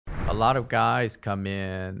lot of guys come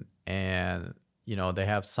in and, they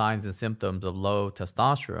have signs and symptoms of low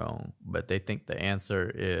testosterone, but they think the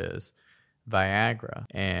answer is Viagra,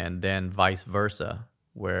 and then vice versa,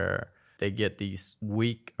 where they get these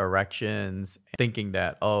weak erections thinking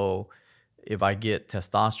that, oh, if I get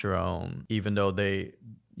testosterone, even though they're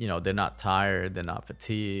not tired, they're not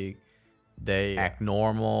fatigued, they act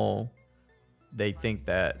normal, they think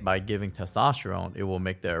that by giving testosterone, it will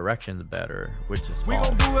make their erections better, which is false.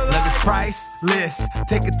 Let it's priceless,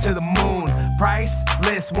 take it to the moon.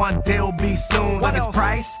 Priceless, one day will be soon. Let it's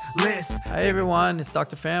priceless. Hi everyone, it's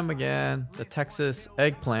Dr. Pham again, the Texas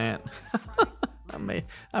eggplant.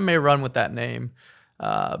 I may run with that name,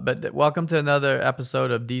 but welcome to another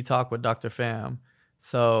episode of D-Talk with Dr. Pham.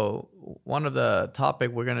 So one of the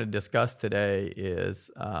topic we're going to discuss today is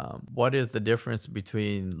what is the difference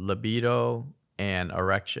between libido and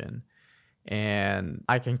erection. And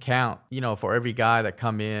I can count, for every guy that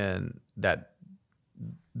come in that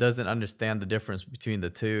doesn't understand the difference between the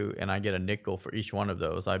two, and I get a nickel for each one of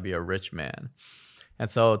those, I'd be a rich man. And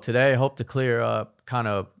so today I hope to clear up kind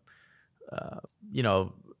of,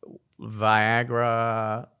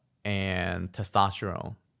 Viagra and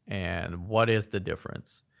testosterone and what is the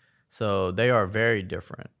difference. So they are very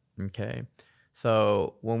different, okay?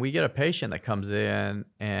 So when we get a patient that comes in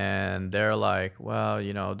and they're like, well,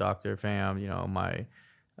 Dr. Pham, my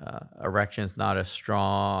erection's not as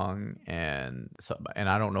strong, and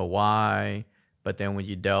I don't know why. But then when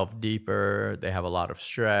you delve deeper, they have a lot of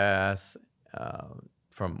stress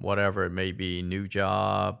from whatever it may be, new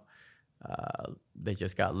job, they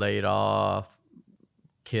just got laid off,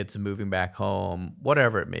 kids moving back home,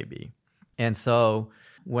 whatever it may be. And so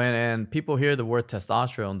when people hear the word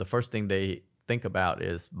testosterone, the first thing they think about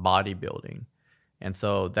is bodybuilding. And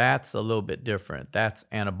so that's a little bit different. That's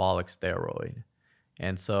anabolic steroid.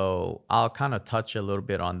 And so I'll kind of touch a little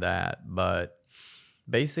bit on that. But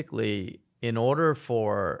basically, in order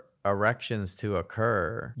for erections to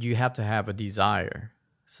occur, you have to have a desire.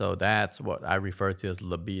 So that's what I refer to as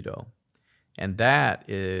libido. And that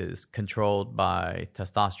is controlled by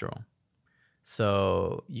testosterone.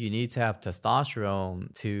 So you need to have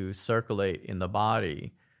testosterone to circulate in the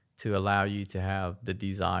body to allow you to have the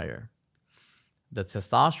desire. The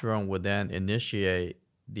testosterone would then initiate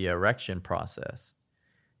the erection process.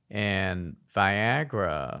 And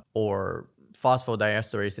Viagra or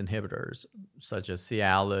phosphodiesterase inhibitors, such as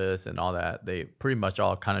Cialis and all that, they pretty much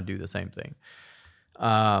all kind of do the same thing.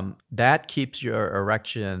 That keeps your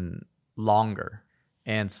erection longer.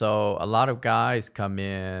 And so a lot of guys come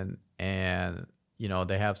in and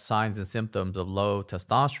they have signs and symptoms of low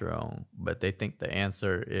testosterone, but they think the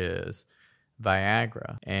answer is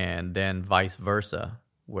Viagra, and then vice versa,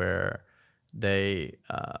 where they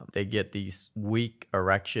get these weak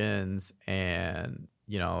erections and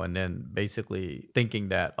then basically thinking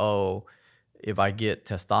that, oh, if I get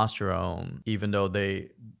testosterone, even though they're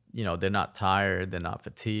not tired, they're not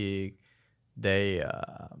fatigued, they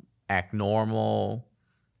act normal,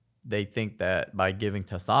 they think that by giving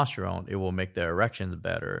testosterone, it will make their erections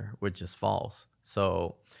better, which is false.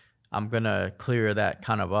 So I'm going to clear that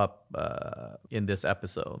kind of up in this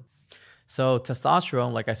episode. So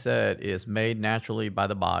testosterone, like I said, is made naturally by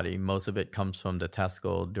the body. Most of it comes from the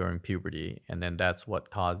testicle during puberty. And then that's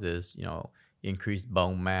what causes, increased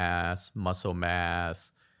bone mass, muscle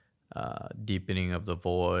mass, deepening of the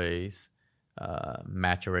voice,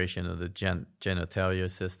 maturation of the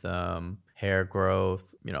genitalia system, hair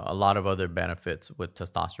growth, a lot of other benefits with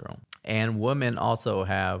testosterone. And women also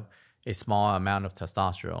have a small amount of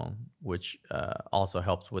testosterone, which also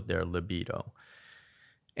helps with their libido.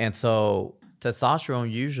 And so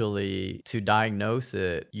testosterone, usually to diagnose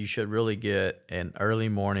it, you should really get an early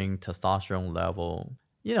morning testosterone level,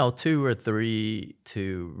 2 or 3,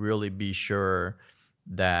 to really be sure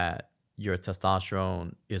that your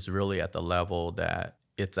testosterone is really at the level that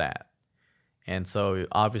it's at. And so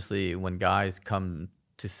obviously when guys come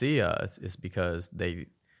to see us, it's because they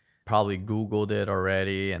probably Googled it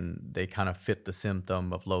already and they kind of fit the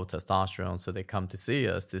symptom of low testosterone. So they come to see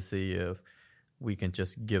us to see if we can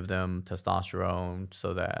just give them testosterone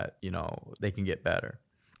so that, they can get better.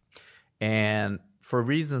 And for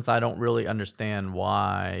reasons I don't really understand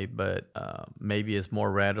why, but maybe it's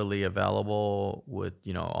more readily available with,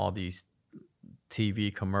 all these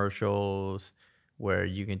TV commercials where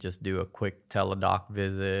you can just do a quick teledoc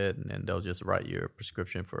visit and then they'll just write you a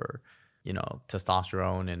prescription for,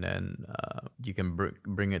 testosterone, and then you can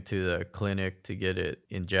bring it to the clinic to get it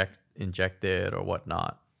injected or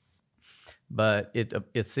whatnot. But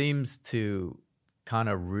it seems to kind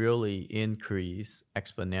of really increase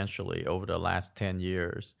exponentially over the last 10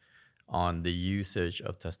 years on the usage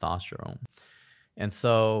of testosterone. And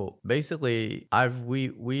so basically,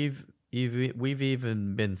 we've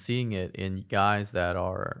even been seeing it in guys that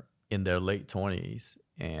are in their late 20s,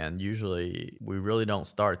 and usually we really don't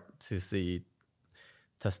start to see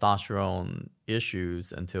testosterone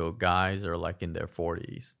issues until guys are like in their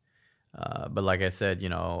 40s. But like I said,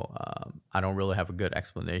 I don't really have a good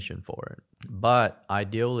explanation for it. But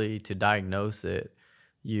ideally, to diagnose it,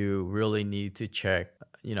 you really need to check,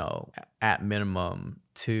 at minimum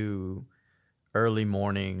 2 early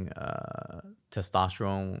morning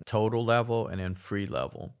testosterone total level and then free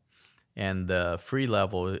level. And the free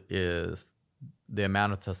level is the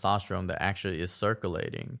amount of testosterone that actually is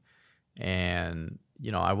circulating. And,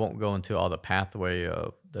 I won't go into all the pathway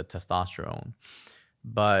of the testosterone.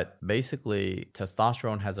 But basically,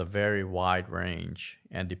 testosterone has a very wide range.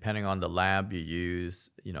 And depending on the lab you use,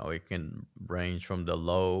 it can range from the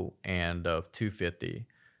low end of 250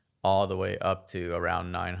 all the way up to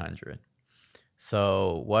around 900.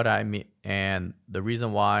 So what I mean, and the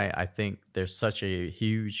reason why I think there's such a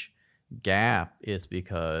huge gap is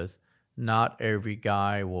because not every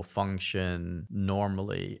guy will function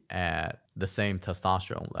normally at the same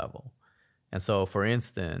testosterone level. And so, for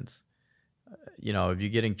instance, if you're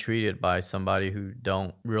getting treated by somebody who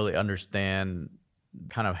don't really understand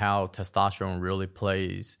kind of how testosterone really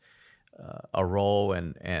plays a role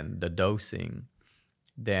and the dosing,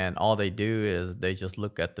 then all they do is they just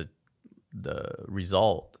look at the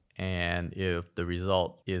result. And if the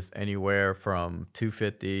result is anywhere from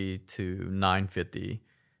 250 to 950,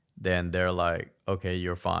 then they're like, okay,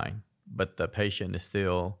 you're fine. But the patient is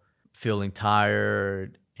still feeling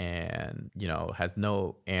tired and, has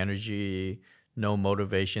no energy, no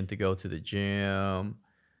motivation to go to the gym,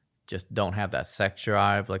 just don't have that sex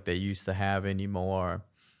drive like they used to have anymore.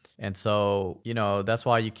 And so, that's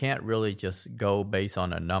why you can't really just go based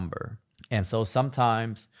on a number. And so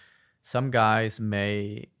sometimes some guys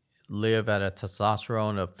may live at a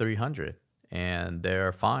testosterone of 300 and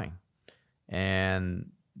they're fine.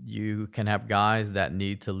 And you can have guys that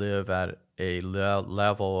need to live at a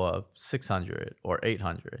level of 600 or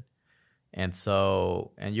 800. And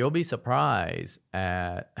so, and you'll be surprised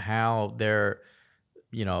at how they're,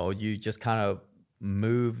 you just kind of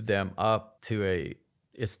move them up to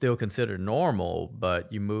it's still considered normal,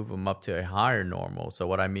 but you move them up to a higher normal. So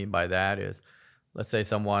what I mean by that is, let's say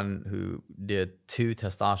someone who did 2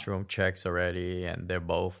 testosterone checks already and they're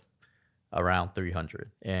both around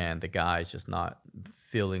 300 and the guy's just not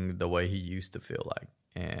feeling the way he used to feel like,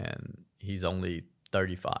 and he's only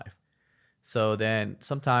 35. So then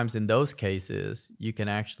sometimes in those cases, you can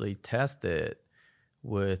actually test it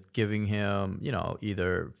with giving him,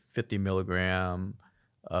 either 50 milligram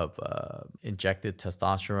of injected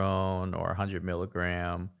testosterone or 100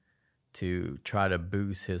 milligram to try to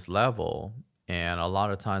boost his level. And a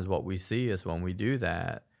lot of times what we see is when we do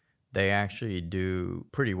that, they actually do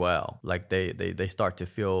pretty well. Like they start to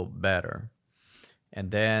feel better. And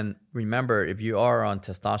then remember, if you are on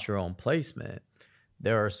testosterone placement,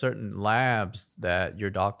 there are certain labs that your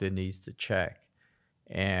doctor needs to check.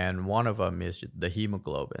 And one of them is the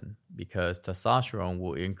hemoglobin, because testosterone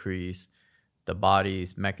will increase the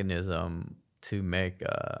body's mechanism to make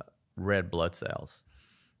red blood cells.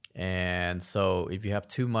 And so if you have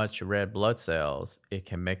too much red blood cells, it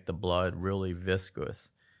can make the blood really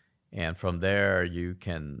viscous. And from there, you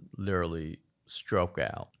can literally stroke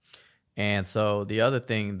out. And so the other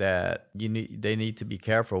thing that they need to be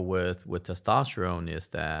careful with testosterone is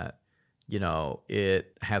that,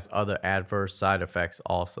 it has other adverse side effects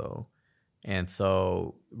also. And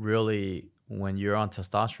so really, when you're on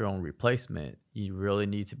testosterone replacement, you really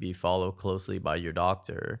need to be followed closely by your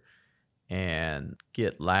doctor and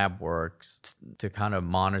get lab works to kind of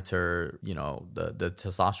monitor, the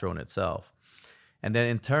testosterone itself. And then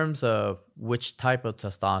in terms of which type of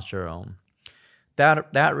testosterone,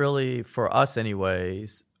 that really, for us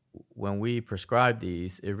anyways, when we prescribe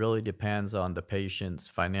these, it really depends on the patient's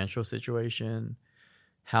financial situation,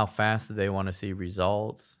 how fast do they want to see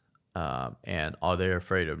results, and are they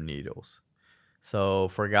afraid of needles? So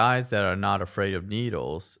for guys that are not afraid of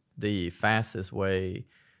needles, the fastest way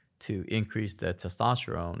to increase the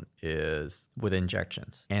testosterone is with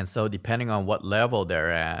injections. And so depending on what level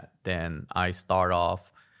they're at, then I start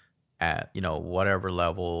off at, whatever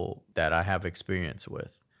level that I have experience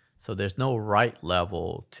with. So there's no right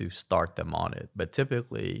level to start them on it, but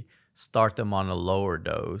typically start them on a lower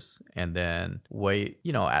dose and then wait,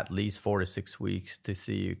 at least 4 to 6 weeks to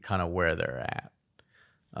see kind of where they're at.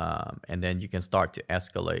 And then you can start to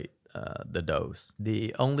escalate the dose.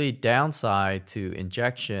 The only downside to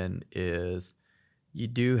injection is you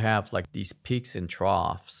do have like these peaks and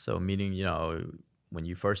troughs. So meaning, when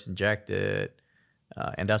you first inject it,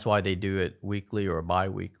 and that's why they do it weekly or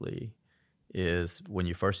bi-weekly, is when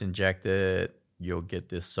you first inject it, you'll get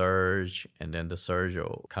this surge, and then the surge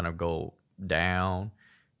will kind of go down,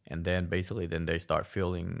 and then basically then they start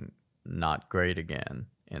feeling not great again.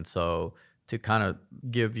 And so to kind of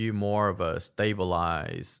give you more of a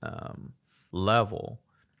stabilized level,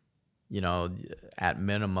 at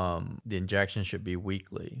minimum, the injection should be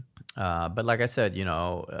weekly. But like I said,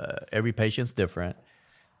 every patient's different.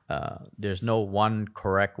 There's no one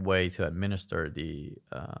correct way to administer the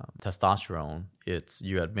testosterone. It's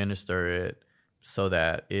you administer it so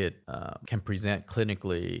that it can present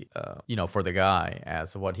clinically, for the guy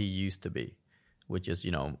as what he used to be, which is,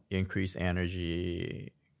 increased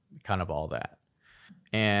energy, kind of all that.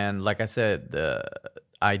 And like I said,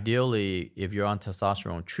 ideally, if you're on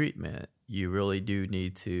testosterone treatment, you really do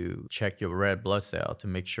need to check your red blood cell to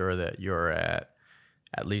make sure that you're at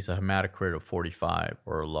least a hematocrit of 45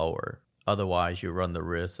 or lower. Otherwise, you run the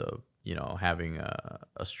risk of, having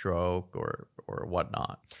a stroke or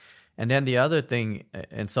whatnot. And then the other thing,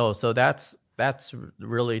 and so that's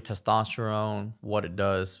really testosterone, what it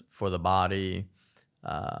does for the body.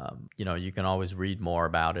 You can always read more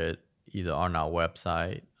about it either on our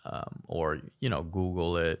website or,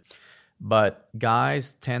 Google it. But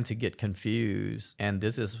guys tend to get confused, and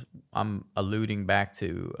this is, I'm alluding back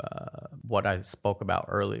to what I spoke about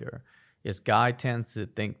earlier, is guy tends to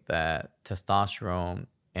think that testosterone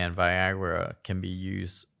and Viagra can be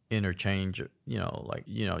used interchange,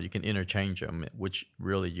 you can interchange them, which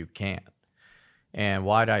really you can't. And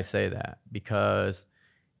why do I say that? Because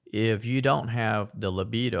if you don't have the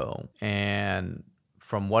libido, and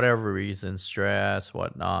from whatever reason, stress,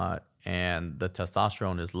 whatnot, and the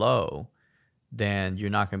testosterone is low, then you're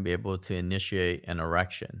not going to be able to initiate an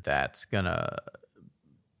erection that's going to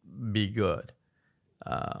be good.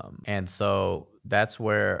 And so that's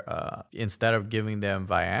where instead of giving them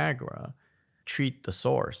Viagra, treat the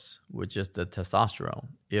source, which is the testosterone.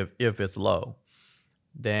 If it's low,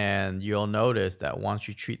 then you'll notice that once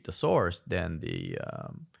you treat the source, then the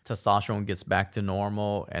testosterone gets back to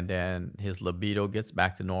normal, and then his libido gets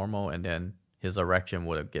back to normal, and then his erection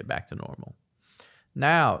will get back to normal.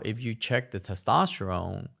 Now, if you check the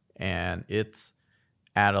testosterone and it's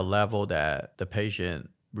at a level that the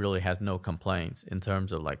patient really has no complaints in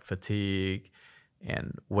terms of like fatigue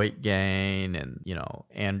and weight gain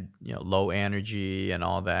and low energy and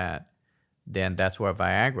all that, then that's where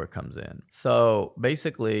Viagra comes in. So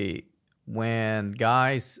basically, when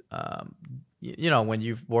guys, when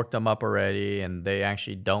you've worked them up already and they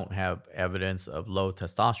actually don't have evidence of low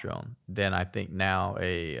testosterone, then I think now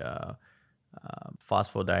a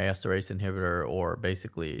phosphodiesterase inhibitor, or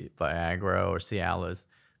basically Viagra or Cialis,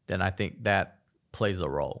 then I think that plays a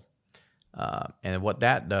role. And what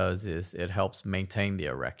that does is it helps maintain the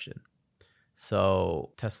erection.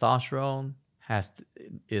 So testosterone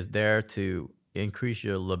is there to increase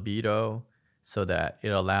your libido so that it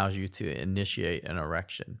allows you to initiate an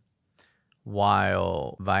erection,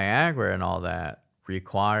 while Viagra and all that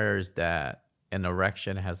requires that an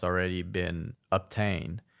erection has already been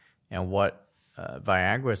obtained. And what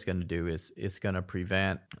Viagra is going to do is it's going to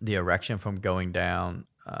prevent the erection from going down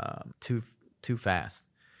too fast.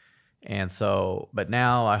 And so, but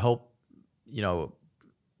now I hope,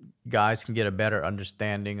 guys can get a better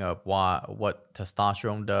understanding of what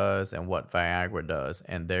testosterone does and what Viagra does,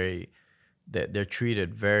 and they're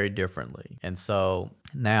treated very differently. And so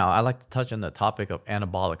now I like to touch on the topic of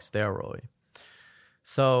anabolic steroid.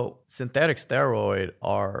 So synthetic steroid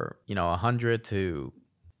are 100 to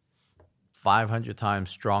 500 times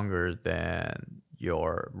stronger than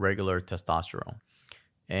your regular testosterone.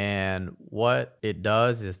 And what it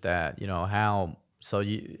does is that,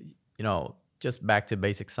 just back to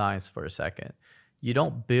basic science for a second, you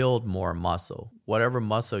don't build more muscle. Whatever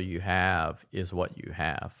muscle you have is what you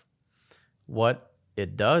have. What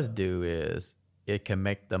it does do is it can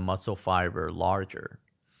make the muscle fiber larger.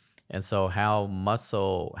 And so how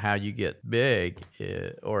you get big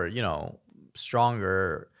or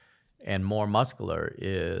stronger and more muscular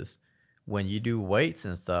is when you do weights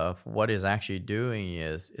and stuff, what it's actually doing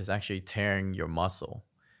is actually tearing your muscle.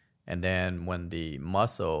 And then when the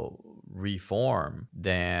muscle reform,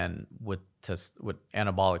 then with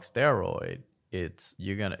anabolic steroid, it's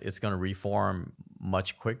gonna reform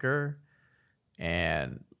much quicker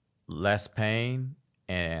and less pain,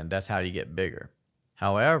 and that's how you get bigger.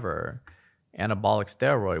 However, anabolic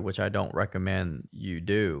steroid, which I don't recommend you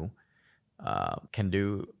do, can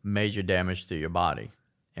do major damage to your body.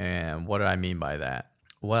 And what do I mean by that?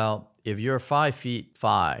 Well, if you're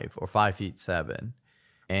 5'5" or 5'7",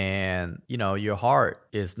 And, your heart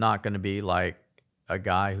is not going to be like a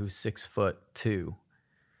guy who's 6'2".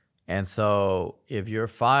 And so if you're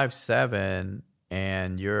 5'7"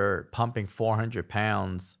 and you're pumping 400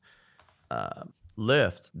 pounds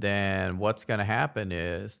lift, then what's going to happen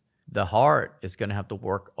is the heart is going to have to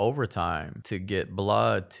work overtime to get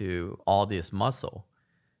blood to all this muscle.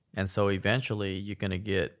 And so eventually you're going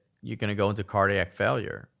to go into cardiac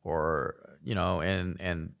failure, or,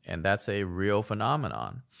 and that's a real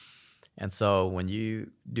phenomenon. And so when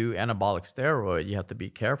you do anabolic steroid, you have to be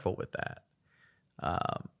careful with that.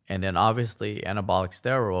 And then obviously anabolic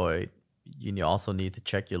steroid, you also need to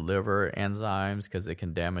check your liver enzymes because it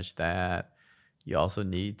can damage that. You also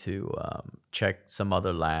need to check some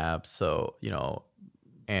other labs. So,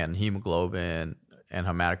 and hemoglobin and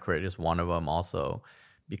hematocrit is one of them also,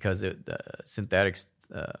 because synthetic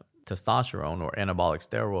testosterone or anabolic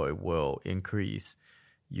steroid will increase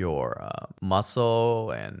your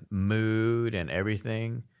muscle and mood and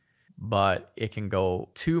everything. But it can go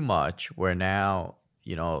too much where now,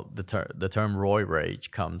 the term roid rage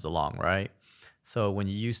comes along, right? So when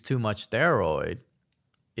you use too much steroid,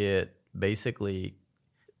 it basically,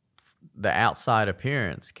 the outside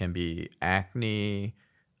appearance can be acne,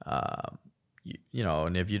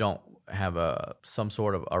 and if you don't have some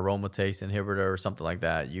sort of aromatase inhibitor or something like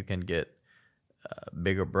that, you can get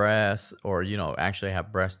bigger breasts, or, actually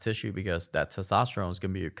have breast tissue, because that testosterone is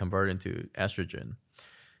going to be converted into estrogen.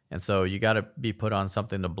 And so you got to be put on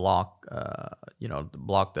something to block, the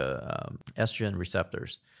estrogen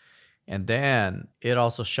receptors. And then it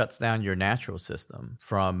also shuts down your natural system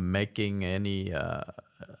from making any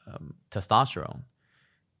testosterone.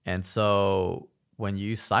 And so when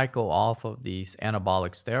you cycle off of these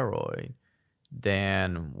anabolic steroid,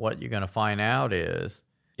 then what you're going to find out is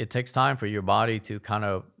it takes time for your body to kind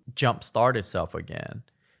of jumpstart itself again.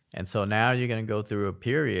 And so now you're going to go through a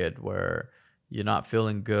period where you're not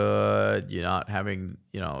feeling good, you're not having,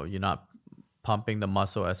 you're not pumping the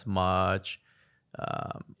muscle as much.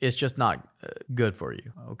 It's just not good for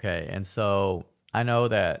you, okay? And so I know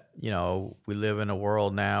that, we live in a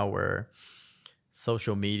world now where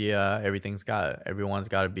social media, everyone's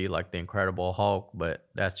got to be like the Incredible Hulk, but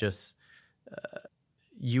that's just,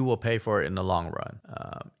 you will pay for it in the long run,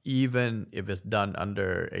 even if it's done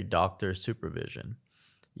under a doctor's supervision,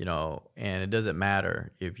 and it doesn't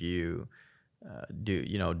matter if you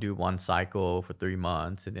do one cycle for 3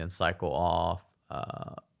 months and then cycle off.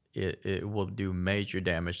 It will do major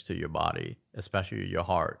damage to your body, especially your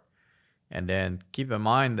heart. And then keep in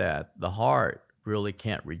mind that the heart really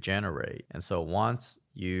can't regenerate. And so once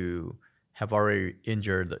you have already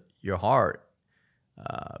injured your heart,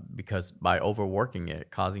 because by overworking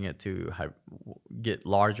it, causing it to get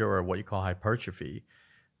larger, or what you call hypertrophy,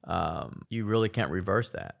 you really can't reverse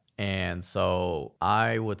that. And so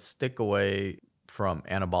I would stick away from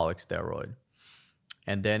anabolic steroid.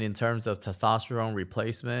 And then in terms of testosterone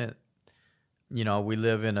replacement, we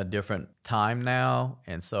live in a different time now.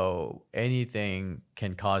 And so anything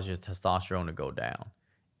can cause your testosterone to go down.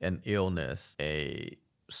 An illness, a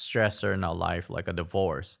stressor in our life, like a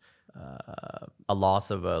divorce, a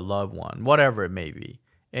loss of a loved one, whatever it may be.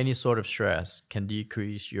 Any sort of stress can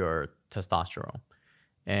decrease your testosterone.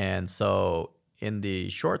 And so in the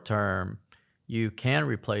short term, you can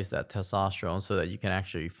replace that testosterone so that you can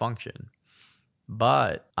actually function.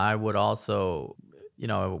 But I would also,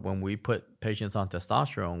 when we put patients on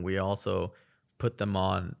testosterone, we also put them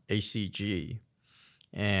on HCG.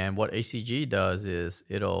 And what HCG does is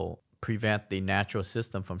it'll prevent the natural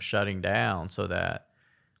system from shutting down, so that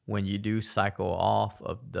when you do cycle off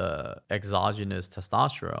of the exogenous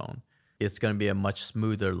testosterone, it's going to be a much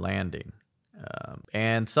smoother landing.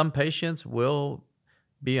 And some patients will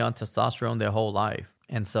be on testosterone their whole life.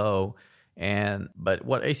 But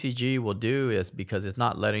what HCG will do is, because it's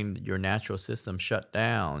not letting your natural system shut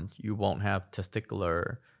down, you won't have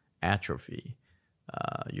testicular atrophy.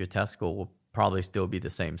 Your testicle will probably still be the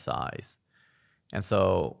same size. And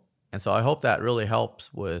so I hope that really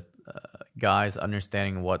helps with guys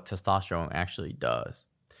understanding what testosterone actually does.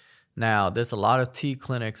 Now, there's a lot of T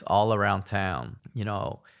clinics all around town.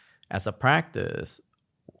 As a practice,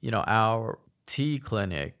 our T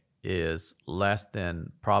clinic is less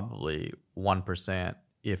than probably 1%,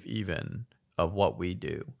 if even, of what we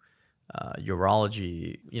do.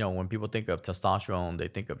 Urology, when people think of testosterone, they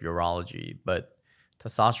think of urology, but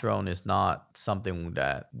testosterone is not something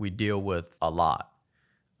that we deal with a lot.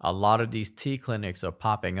 A lot of these T clinics are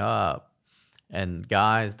popping up, and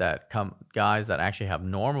guys that actually have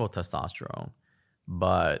normal testosterone,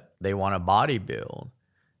 but they want to bodybuild.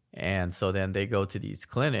 And so then they go to these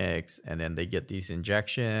clinics, and then they get these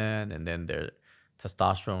injections, and then their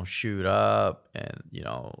testosterone shoot up and,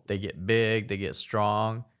 they get big, they get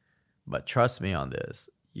strong. But trust me on this,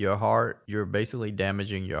 your heart, you're basically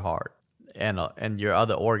damaging your heart and your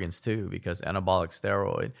other organs too, because anabolic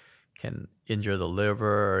steroid can injure the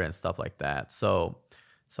liver and stuff like that. So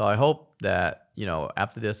I hope that,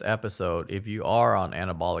 after this episode, if you are on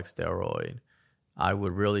anabolic steroid, I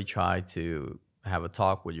would really try to have a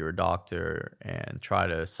talk with your doctor and try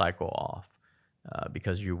to cycle off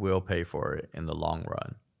because you will pay for it in the long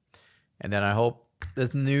run. And then I hope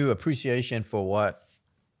this new appreciation for what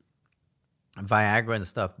Viagra and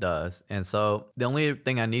stuff does. And so the only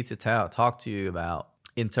thing I need to talk to you about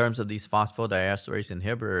in terms of these phosphodiesterase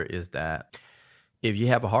inhibitor is that if you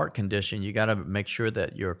have a heart condition, you got to make sure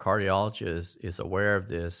that your cardiologist is aware of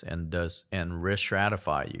this and risk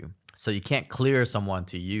stratify you. So you can't clear someone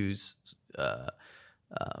to use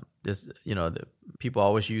this. People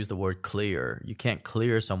always use the word clear. You can't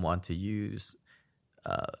clear someone to use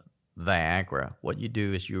Viagra. What you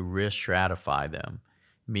do is you risk stratify them,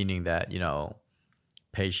 meaning that,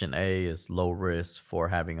 patient A is low risk for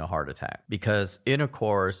having a heart attack. Because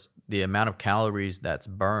intercourse, the amount of calories that's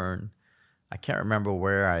burned, I can't remember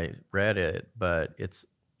where I read it, but it's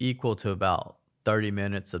equal to about 30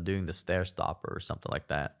 minutes of doing the stair stopper or something like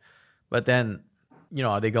that. But then,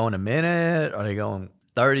 are they going a minute? Are they going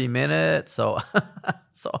 30 minutes? So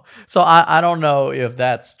I don't know if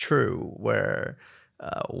that's true, where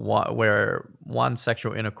one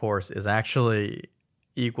sexual intercourse is actually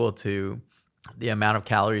equal to the amount of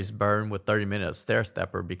calories burned with 30 minutes of stair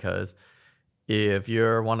stepper. Because if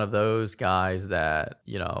you're one of those guys that,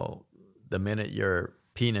 the minute your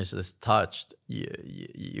penis is touched,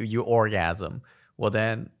 you orgasm, well,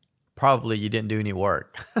 then probably you didn't do any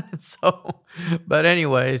work. But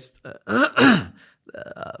anyways,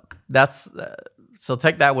 so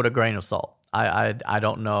take that with a grain of salt. I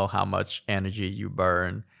don't know how much energy you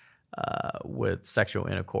burn with sexual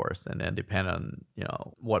intercourse, and then depend on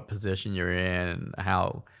what position you're in,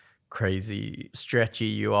 how crazy stretchy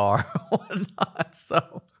you are, or whatnot.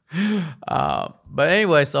 So, but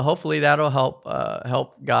anyway, so hopefully that'll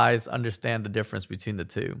help guys understand the difference between the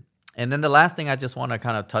two. And then the last thing I just want to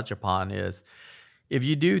kind of touch upon is, if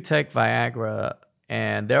you do take Viagra,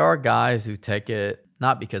 and there are guys who take it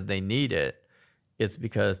not because they need it, it's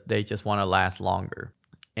because they just want to last longer.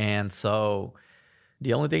 And so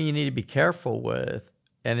the only thing you need to be careful with,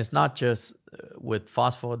 and it's not just with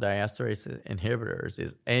phosphodiesterase inhibitors,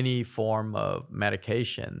 is any form of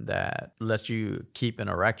medication that lets you keep an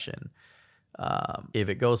erection. If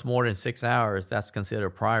it goes more than 6 hours, that's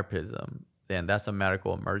considered priapism. Then that's a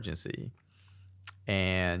medical emergency.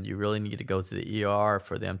 And you really need to go to the ER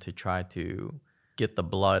for them to try to get the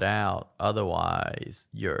blood out. Otherwise,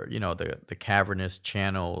 the cavernous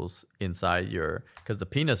channels inside because the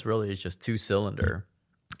penis really is just 2-cylinder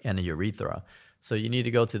and a urethra. So you need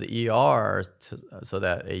to go to the ER so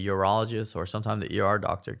that a urologist or sometimes the ER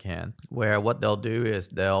doctor can, where what they'll do is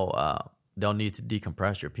they'll need to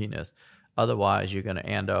decompress your penis. Otherwise, you can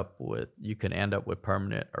end up with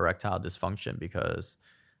permanent erectile dysfunction, because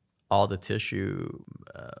all the tissue,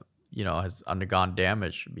 has undergone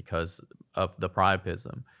damage because of the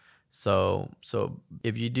priapism. So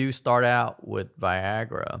if you do start out with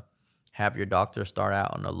Viagra, have your doctor start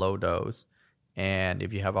out on a low dose. And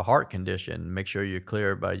if you have a heart condition, make sure you're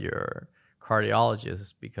cleared by your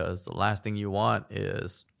cardiologist, because the last thing you want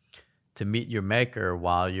is to meet your maker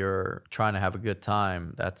while you're trying to have a good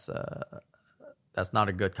time. That's not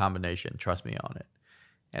a good combination. Trust me on it.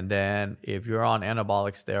 And then if you're on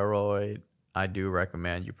anabolic steroid, I do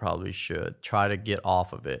recommend you probably should try to get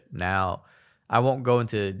off of it. Now, I won't go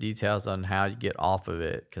into details on how you get off of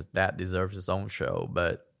it, because that deserves its own show,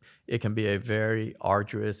 but it can be a very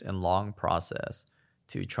arduous and long process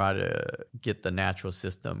to try to get the natural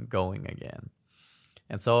system going again.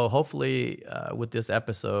 And so hopefully with this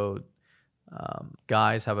episode,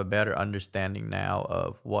 guys have a better understanding now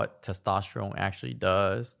of what testosterone actually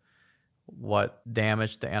does, what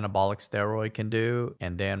damage the anabolic steroid can do,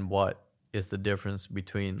 and then what is the difference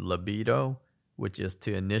between libido, which is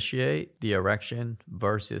to initiate the erection,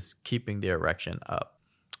 versus keeping the erection up.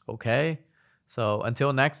 Okay? So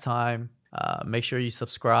until next time, make sure you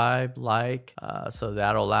subscribe, like, so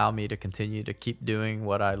that'll allow me to continue to keep doing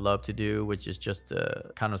what I love to do, which is just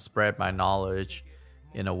to kind of spread my knowledge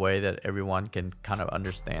in a way that everyone can kind of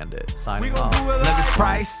understand it. Signing off. Love is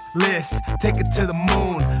priceless, take it to the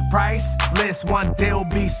moon. Priceless, one day will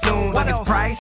be soon. Love is priceless.